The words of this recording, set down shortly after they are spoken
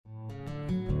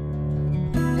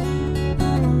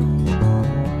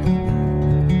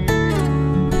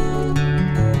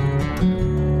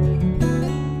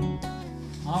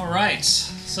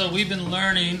So we've been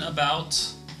learning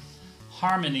about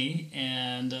harmony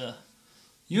and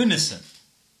unison.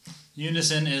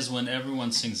 Unison is when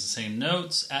everyone sings the same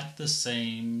notes at the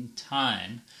same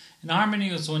time. And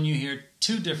harmony is when you hear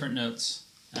two different notes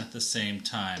at the same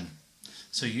time.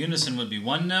 So unison would be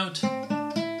one note. Of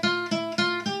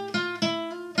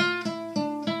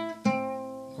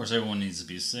course, everyone needs to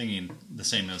be singing the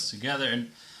same notes together.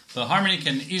 But harmony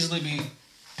can easily be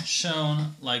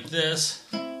shown like this.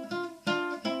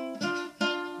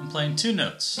 I'm playing two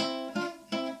notes.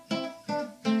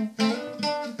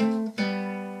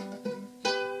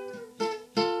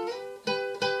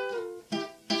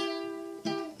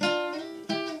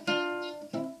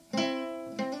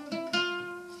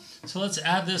 So let's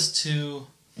add this to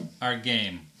our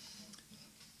game.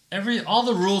 All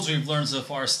the rules we've learned so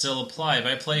far still apply. If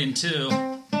I play in two,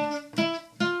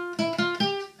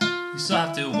 you still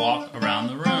have to walk around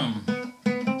the room.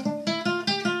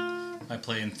 If I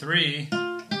play in three,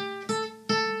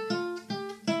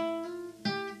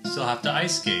 you still have to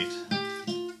ice skate.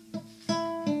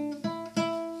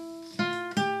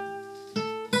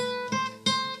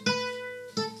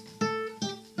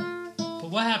 But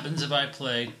what happens if I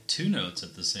play two notes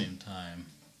at the same time?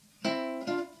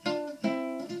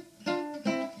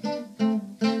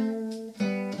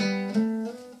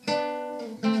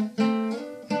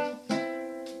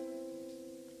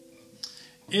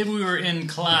 If we were in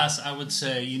class, I would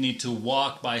say you need to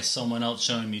walk by someone else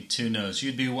showing me two notes.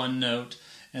 You'd be one note,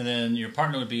 and then your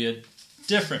partner would be a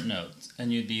different note,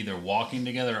 and you'd be either walking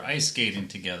together or ice skating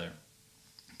together.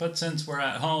 But since we're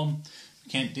at home,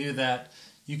 we can't do that.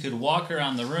 You could walk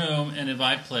around the room, and if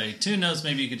I play two notes,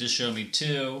 maybe you could just show me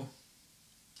two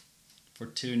for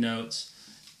two notes,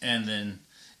 and then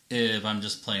if I'm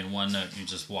just playing one note, you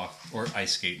just walk or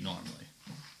ice skate normally.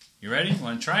 You ready?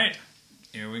 Want to try it?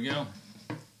 Here we go.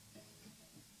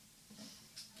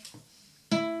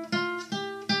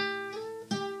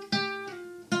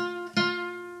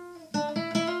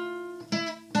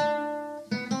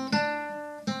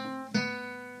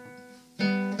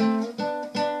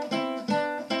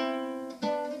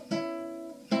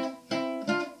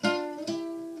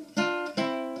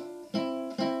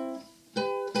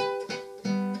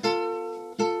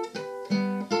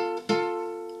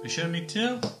 You show me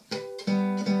two?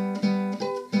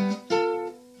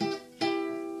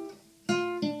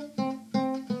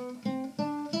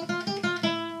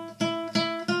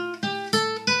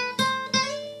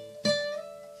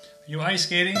 Are you ice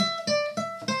skating?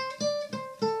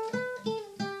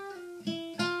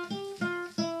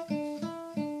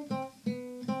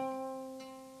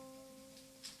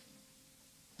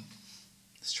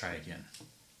 Let's try again.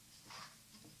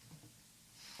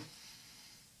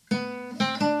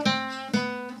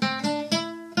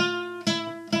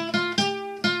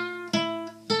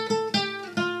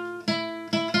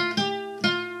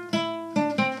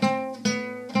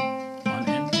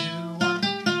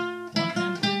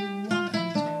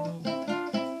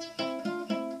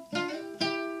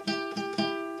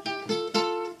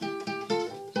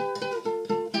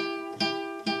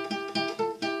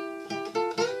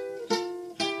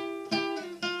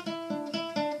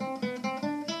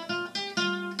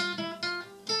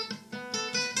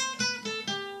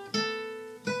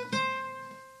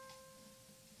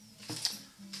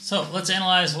 So let's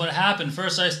analyze what happened.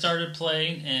 First, I started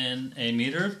playing in a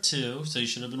meter of two, so you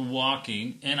should have been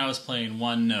walking, and I was playing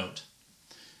one note.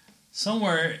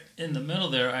 Somewhere in the middle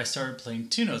there, I started playing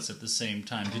two notes at the same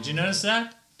time. Did you notice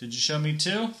that? Did you show me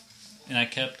two? And I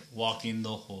kept walking the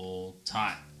whole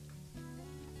time.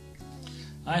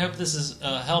 I hope this is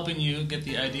helping you get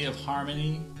the idea of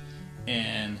harmony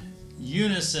and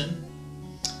unison,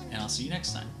 and I'll see you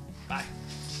next time. Bye.